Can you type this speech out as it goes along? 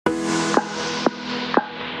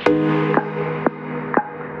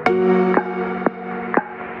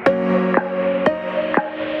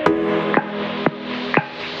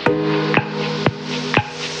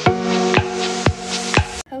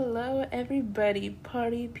everybody,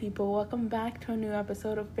 party people, welcome back to a new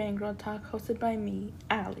episode of Fangirl Talk hosted by me,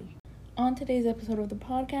 Allie. On today's episode of the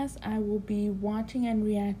podcast, I will be watching and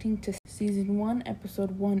reacting to Season 1,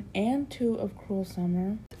 Episode 1 and 2 of Cruel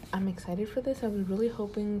Summer. I'm excited for this. I was really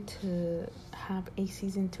hoping to have a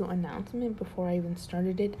Season 2 announcement before I even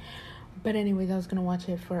started it. But anyways, I was going to watch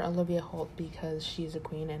it for Olivia Holt because she's a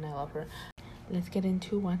queen and I love her. Let's get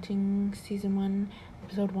into watching Season 1,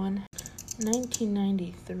 Episode 1.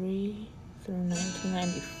 1993 through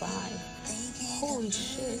 1995. Holy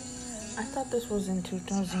shit. I thought this was in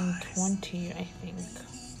 2020, I think.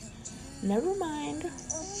 Never mind.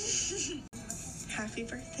 Happy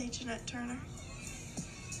birthday, Jeanette Turner.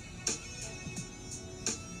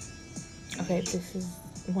 Okay, this is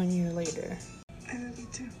 1 year later. I love you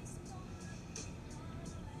too.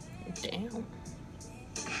 Damn.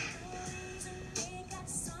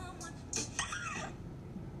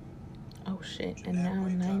 Oh shit, and now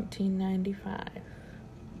 1995.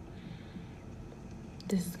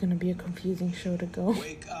 This is gonna be a confusing show to go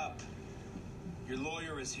Wake up. Your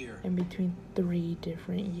lawyer is here. in between 3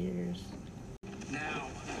 different years. Now.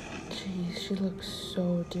 Jeez, she looks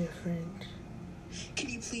so different. Can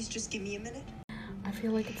you please just give me a minute? I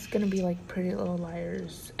feel like it's gonna be like Pretty Little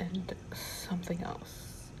Liars and something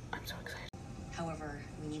else. I'm so excited. However,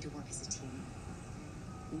 we need to work as a team.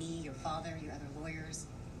 Me, your father, your other lawyers.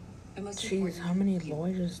 But most Jeez, importantly, how many you.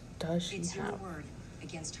 lawyers does she It's your have? word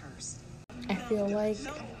against hers. I feel like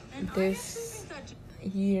this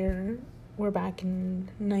year, we're back in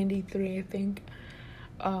 93, I think.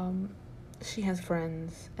 She has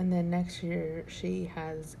friends, and then next year she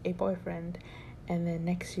has a boyfriend, and then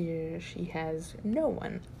next year she has no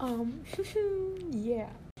one. Yeah.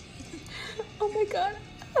 Oh my god,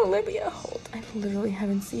 Olivia Holt. I literally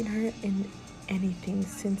haven't seen her in anything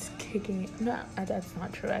since Kicking It. No, that's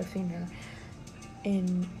not true. I've seen her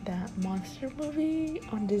in that monster movie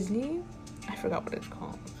on Disney. I forgot what it's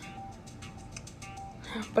called.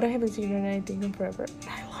 But I haven't seen her in anything in forever. And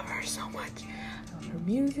I love her so much. I love her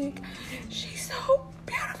music. She's so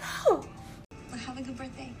beautiful. Well, have a good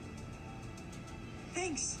birthday.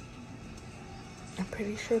 Thanks. I'm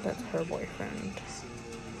pretty sure that's her boyfriend. So,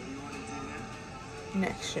 what do you want to do now?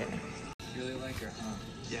 Next year. You really like her, huh?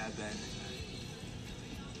 Yeah, I bet.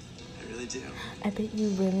 I really do. I bet you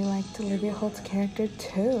really liked Olivia Holt's character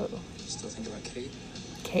too. Still think about Kate?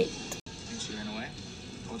 Kate. Think she ran away?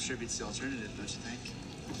 Well, tributes the alternative, don't you think?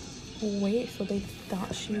 Wait, so they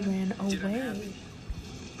thought she ran Dude, I'm away. happy.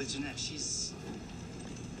 But Jeanette, she's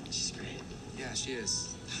great. Yeah, she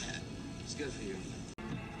is. She's good for you.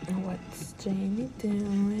 What's Jamie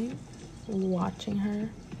doing? Watching her.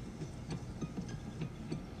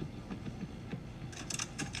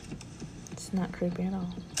 It's not creepy at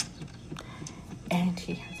all. And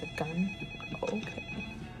he has a gun. Okay.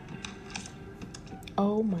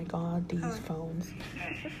 Oh my god, these phones.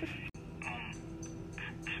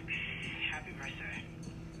 Happy birthday.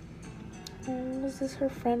 Oh, is this her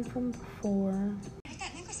friend from before? Where did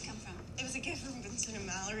that necklace come from? It was a gift from Vincent and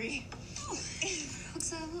Mallory. Oh,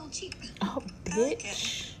 looks a little cheap. Oh,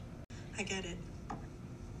 bitch. I get it.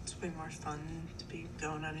 It's way more fun to be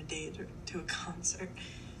going on a date or to a concert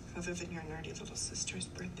rather than your nerdy little sister's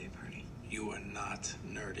birthday party. You are not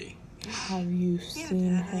nerdy. Have you Yeah,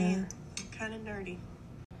 seen Dad, I her? am kind of nerdy.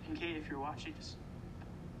 And Kate, if you're watching,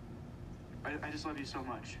 I just love you so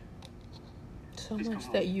much. So Please come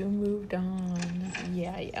much that home. you moved on.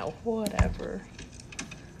 Yeah, whatever.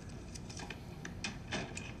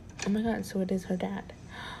 Oh my god, so it is her dad.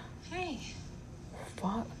 Hey.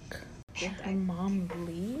 Fuck. Did her mom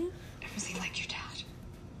leave? Does he like your dad?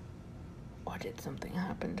 Or did something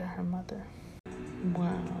happen to her mother?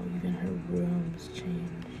 Wow, even her rooms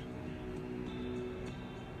changed.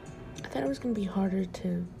 I thought it was gonna be harder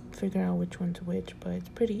to figure out which one's which, but it's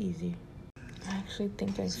pretty easy. I actually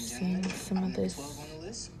think I've seen some of this on the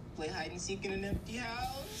list. Play hide and seek in an empty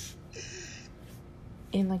house.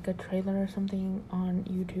 in like a trailer or something on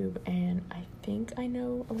YouTube, and I think I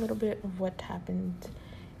know a little bit of what happened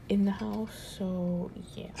in the house, so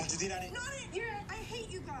yeah. Not it! I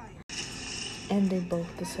hate you guys! And they both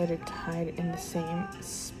decided to hide in the same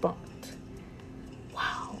spot.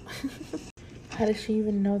 Wow. How did she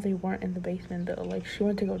even know they weren't in the basement though? Like, she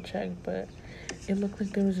went to go check, but it looked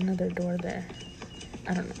like there was another door there.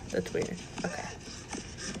 I don't know. That's weird. Okay.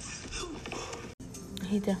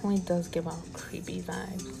 He definitely does give off creepy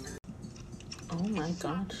vibes. Oh my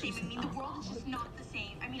god, she's an The world is alcoholic. just not the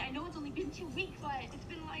same. I mean, I know it's only been 2 weeks, but it's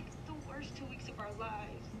been like the worst 2 weeks of our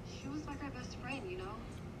lives. She was like our best friend, you know?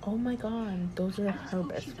 Oh my god, those are her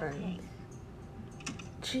best friends.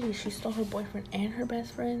 Gee, she stole her boyfriend and her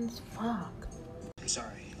best friends? Fuck. I'm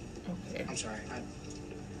sorry. Okay. I'm sorry.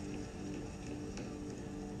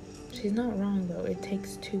 She's not wrong, though. It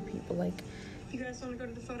takes two people. Like, You guys want to go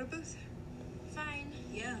to the photo booth? Fine.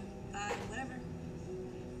 Yeah. Whatever.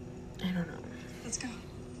 I don't know. Let's go.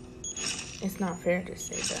 It's not fair to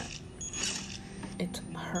say that it's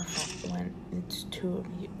her fault when it's two of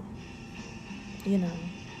you. You know,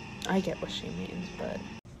 I get what she means, but...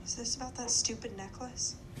 Is this about that stupid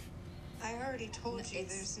necklace? I already told you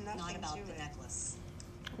there's nothing Not about to the it. necklace.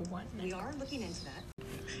 What? We are looking into that.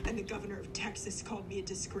 And the governor of Texas called me a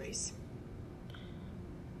disgrace.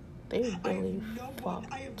 They I really have no one.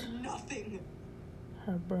 I fucked have nothing.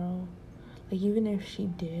 her, bro. Like, even if she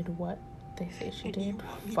did what they say she And you did,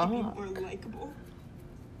 want me to be fuck. more likable?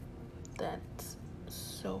 That's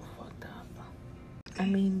so fucked up. I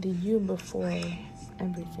mean, the you before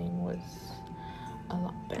everything was a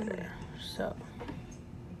lot better. So,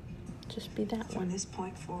 just be that From one. this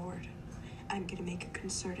point forward, I'm gonna make a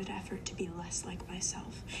concerted effort to be less like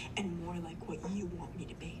myself and more like what you want me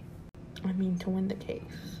to be. I mean, to win the case.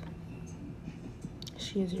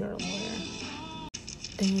 She is your lawyer.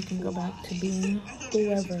 Then you can go back to being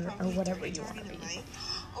whoever or whatever you want to be.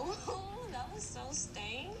 Oh, that was so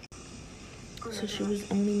stank. So she was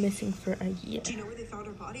only missing for a year. Do you know where they found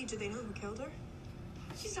her body? Do they know who killed her?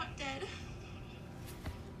 She's not dead.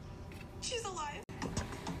 She's alive.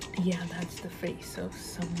 Yeah, that's the face of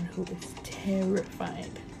someone who is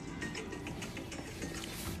terrified.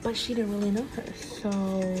 But she didn't really know her, so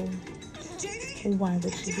why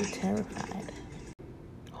would she be terrified?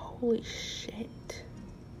 Holy shit.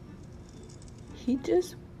 He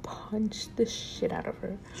just punched the shit out of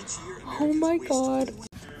her. Oh my god.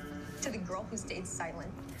 To the girl who stayed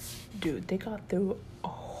silent. Dude, they got through a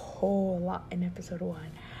whole lot in episode 1.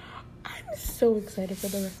 I'm so excited for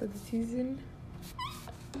the rest of the season.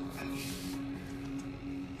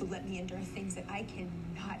 Who let me endure things that I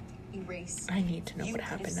cannot erase. I need to know You what could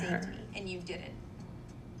have happened to saved her. me, and you didn't.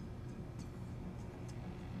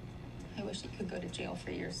 I wish you could go to jail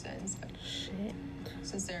for your sins, but Shit.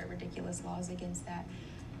 since there are ridiculous laws against that,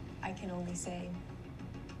 I can only say,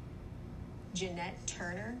 Jeanette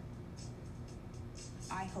Turner,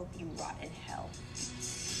 I hope you rot in hell.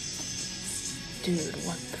 Dude,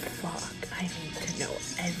 what the fuck? I need to know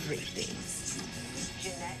everything.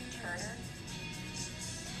 Jeanette Turner,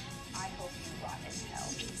 I hope you rot in hell.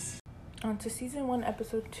 On to season 1,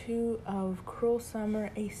 episode 2 of Cruel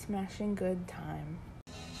Summer, A Smashing Good Time.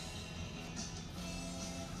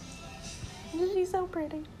 She's so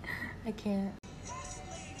pretty. I can't.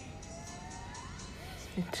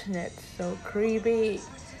 Jeanette's so creepy.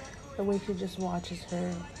 The way she just watches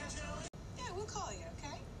her. Yeah, we'll call you,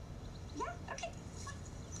 okay? Yeah, okay.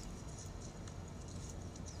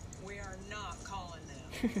 We are not calling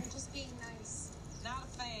them. Just being nice. Not a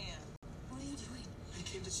fan. What are you doing? I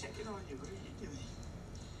came to check in on you. What are you doing?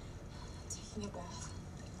 Taking a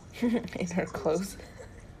bath. In her clothes.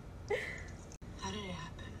 How did it happen?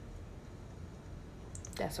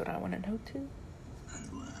 That's what I want to know too.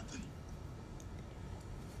 And what happened?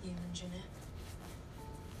 You and Jeanette.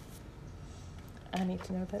 I need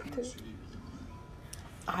to know that too.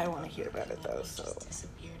 I want to hear about it though, so. Just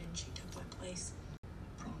disappeared and she took my place.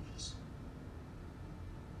 Promise.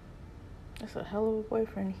 That's a hell of a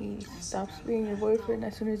boyfriend. He stops being your boyfriend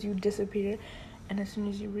as soon as you disappear, and as soon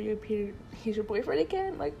as you reappear, he's your boyfriend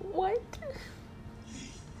again? Like, what?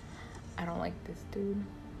 I don't like this dude.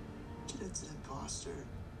 Jeanette's an imposter.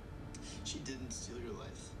 She didn't steal your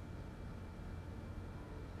life.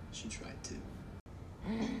 She tried to.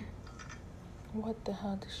 What the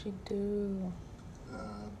hell did she do?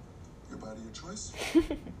 Your body, your choice.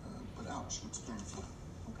 But ouch, looks painful.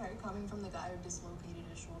 Okay, coming from the guy who dislocated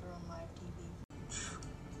his shoulder on live TV.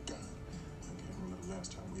 God, I can't remember the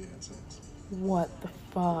last time we had sex. What the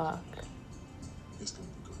fuck? It's gonna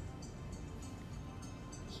be good.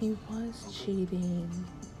 He was cheating.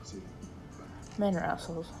 See you. Bye. Men are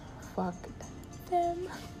assholes. Fuck them.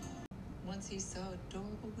 Once he saw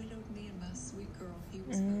adorable widowed me and my sweet girl, he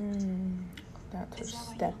was hooked. That's her Is that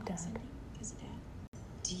why you don't like stepdad. Cindy? Because of Dad?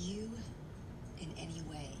 Do you, in any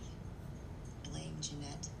way, blame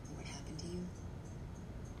Jeanette for what happened to you?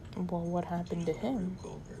 Well, what happened to him?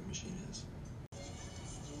 Goldberg machine is.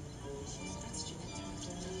 That's Jeanette.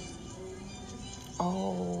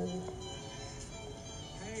 Oh,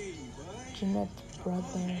 Hey, bud. Jeanette's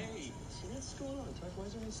brother. Hey. What's going on, Tuck? Why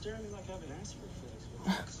is everyone staring at me like I haven't asked for this?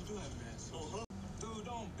 Because you do have an ass. Oh, dude,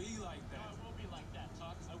 don't be like that. I will be like that,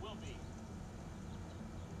 Tuck. I will be.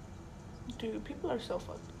 Dude, people are so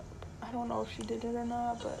fucked up. I don't know if she did it or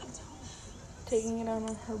not, but taking it out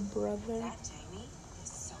on her brother. That Jamie is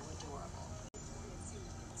so adorable.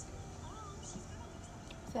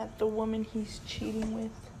 Is that the woman he's cheating with,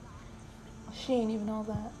 she ain't even all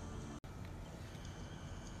that.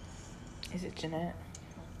 Is it Jeanette?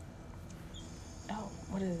 Oh,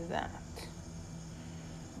 what is that?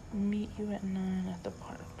 Meet you at 9 at the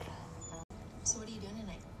park. So what are you doing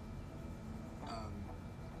tonight?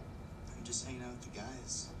 I'm just hanging out with the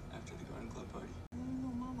guys after the garden club party. No,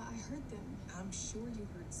 Mama, I heard them. I'm sure you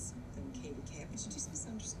heard something, Katie K. But you just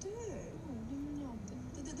misunderstood. No.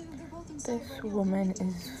 They're both inside This right now. woman Come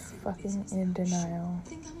is fucking in denial. I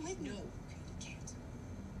think I'm with you. No, Katie Kate.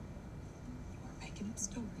 You are making up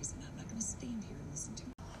stories, and I'm not going to stand here and listen to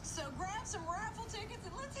you. So grab some raffle tickets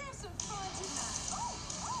and let's have some fun tonight.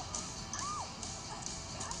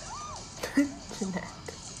 Jeanette.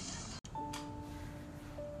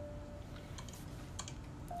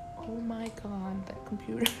 Oh my god, that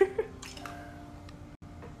computer.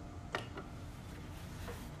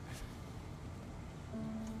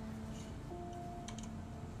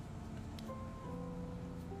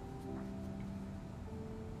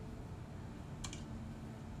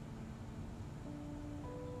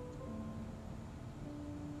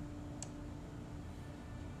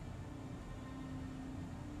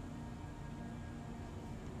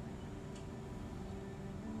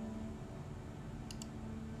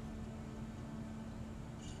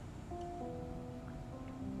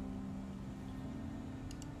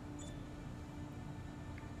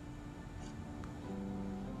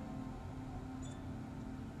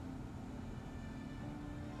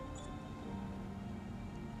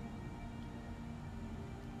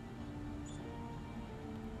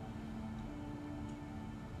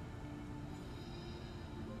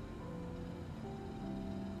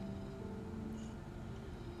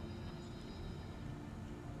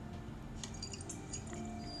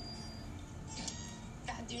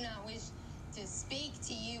 I do not wish to speak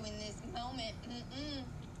to you in this moment.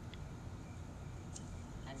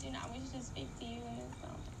 I do not wish to speak to you in this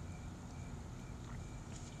moment.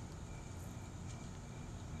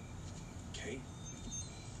 Kate?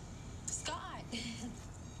 Scott!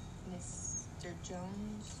 Mr.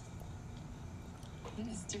 Jones?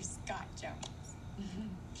 Mr. Scott Jones.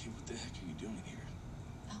 Kate, what the heck are you doing here?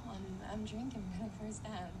 Oh, I'm drinking for the first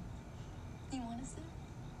time. You want to sip?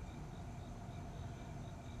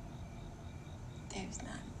 There's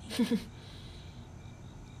not me.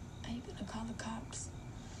 Are you gonna call the cops?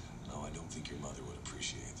 No, I don't think your mother would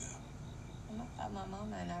appreciate that. I thought my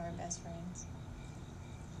mama and I were best friends.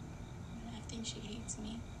 I think she hates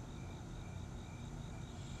me.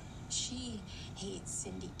 She hates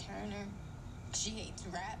Cindy Turner. She hates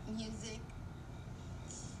rap music,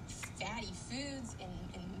 fatty foods, and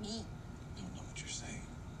meat. I don't know what you're saying.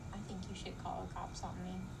 I think you should call the cops on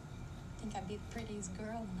me. I think I'd be the prettiest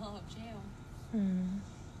girl in all of jail.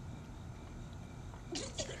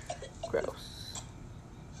 Gross.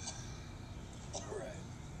 All right.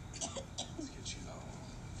 Let's get you home.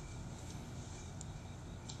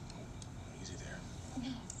 Oh, easy there.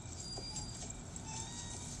 No.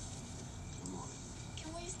 Come on. Can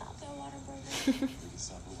we stop that Whataburger? We can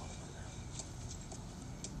stop at Whataburger.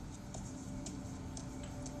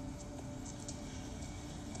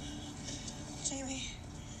 Jamie.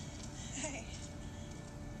 Hey.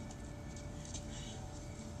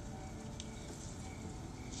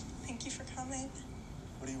 Thank you for coming.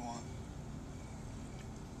 What do you want?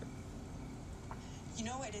 You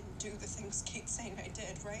know I didn't do the things Kate's saying I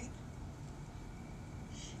did, right?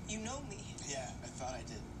 You know me. Yeah, I thought I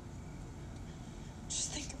did.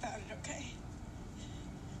 Just think about it, okay?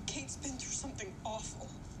 Kate's been through something awful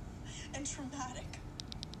and traumatic.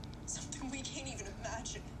 Something we can't even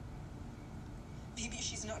imagine. Maybe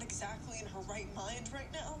she's not exactly in her right mind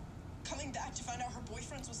right now. Coming back to find out her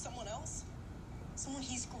boyfriend's with someone else. Someone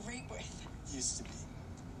he's great with. Used to be.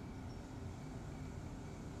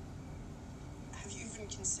 Have you even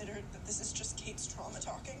considered that this is just Kate's trauma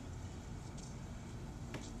talking?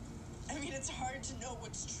 I mean, it's hard to know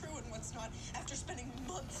what's true and what's not after spending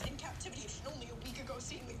months in captivity and only a week ago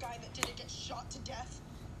seeing the guy that didn't get shot to death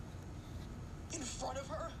in front of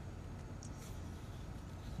her.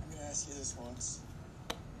 I'm gonna ask you this once.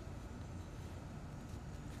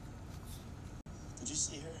 Did you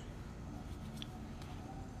see her?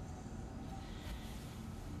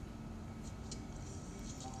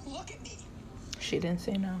 Look at me. She didn't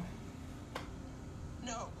say no.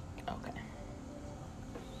 No, Okay.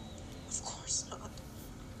 of course not.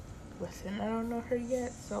 Listen, I don't know her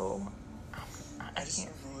yet, so I just can't.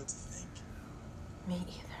 don't know what to think. Me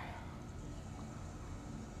either.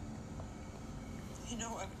 You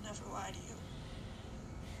know I would never lie to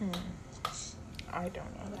you. I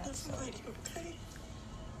don't know I would that. never So. lie to you, okay?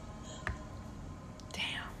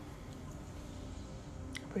 Damn.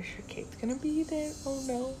 Pretty sure Kate's gonna be there. Oh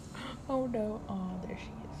no. Oh no. Oh, there she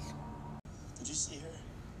is. Did you see her?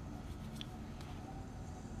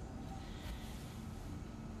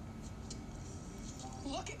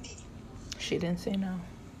 Look at me. She didn't say no.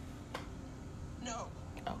 No,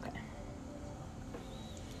 Okay.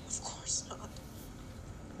 of course not.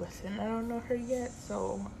 Listen, I don't know her yet,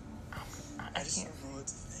 so I I just can't. don't know what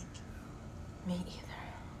to think. Me either.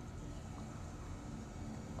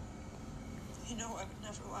 You know I would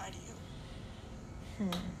never lie to you.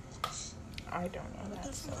 I don't know I would that.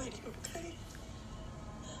 never So. lie to you, okay?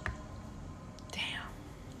 Damn.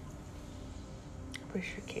 Pretty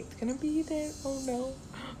sure Kate's gonna be there. Oh no.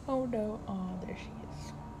 Oh no. Oh, there she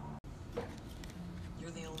is.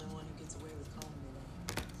 You're the only one who gets away with calling me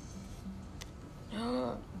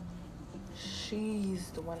that.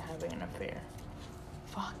 She's the one having an affair.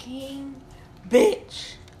 Fucking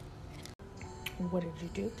bitch. What did you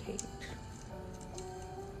do, Kate?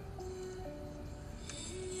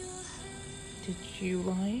 Did you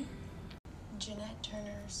lie? Jeanette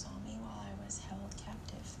Turner saw me while I was held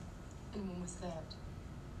captive. And when was that?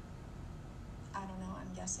 I don't know,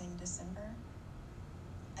 I'm guessing December.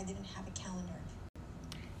 I didn't have a calendar.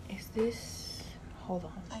 Is this... Hold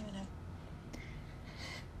on. I even have...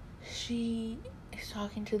 She is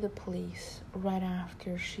talking to the police right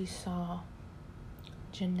after she saw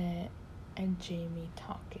Jeanette and Jamie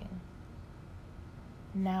talking.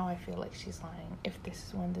 Now I feel like she's lying. If this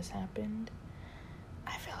is when this happened,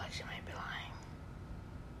 I feel like she might be lying.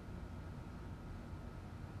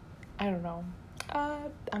 I don't know.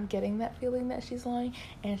 I'm getting that feeling that she's lying.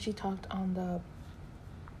 And she talked on the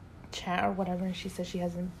chat or whatever, and she said she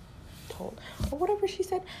hasn't told, or whatever she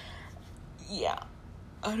said. Yeah,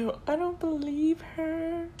 I don't believe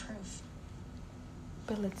her. proof.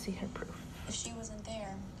 But let's see her proof. If she wasn't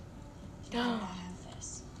there, how would I have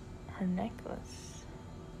this? Her necklace.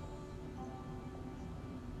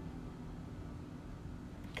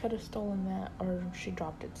 Could have stolen that, or she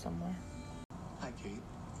dropped it somewhere. Hi, Kate.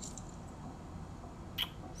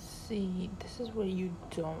 See, this is where you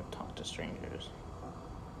don't talk to strangers.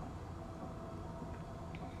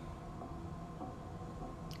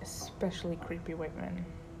 Especially creepy white men.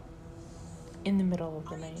 In the middle of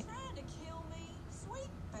the night. Trying to kill me? Sweet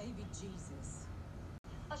baby Jesus.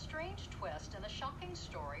 A strange twist in the shocking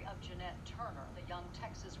story of Jeanette Turner, the young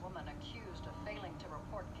Texas woman accused of failing to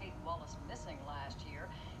report Kate Wallace missing last year,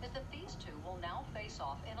 is that these two will now face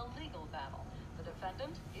off in a legal battle. The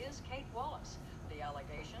defendant is Kate Wallace. The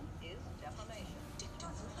allegation is defamation.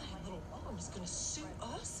 My little woman is gonna sue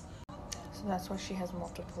us? So that's why she has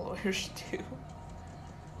multiple lawyers too.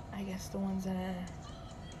 I guess the ones that are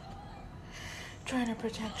trying to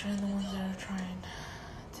protect her and the ones that are trying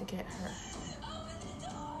to get her.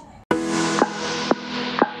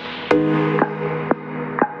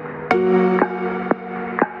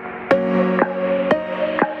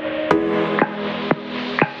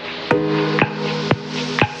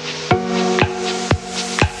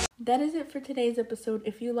 That is it for today's episode.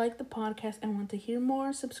 If you like the podcast and want to hear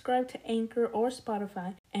more, subscribe to Anchor or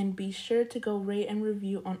Spotify, and be sure to go rate and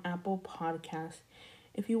review on Apple Podcasts.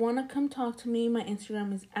 If you want to come talk to me, my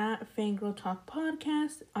Instagram is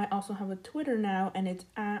 @FangirlTalkPodcast. I also have a Twitter now, and it's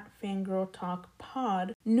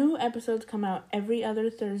 @FangirlTalkPod. New episodes come out every other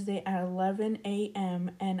Thursday at 11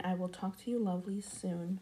 a.m., and I will talk to you lovelies soon.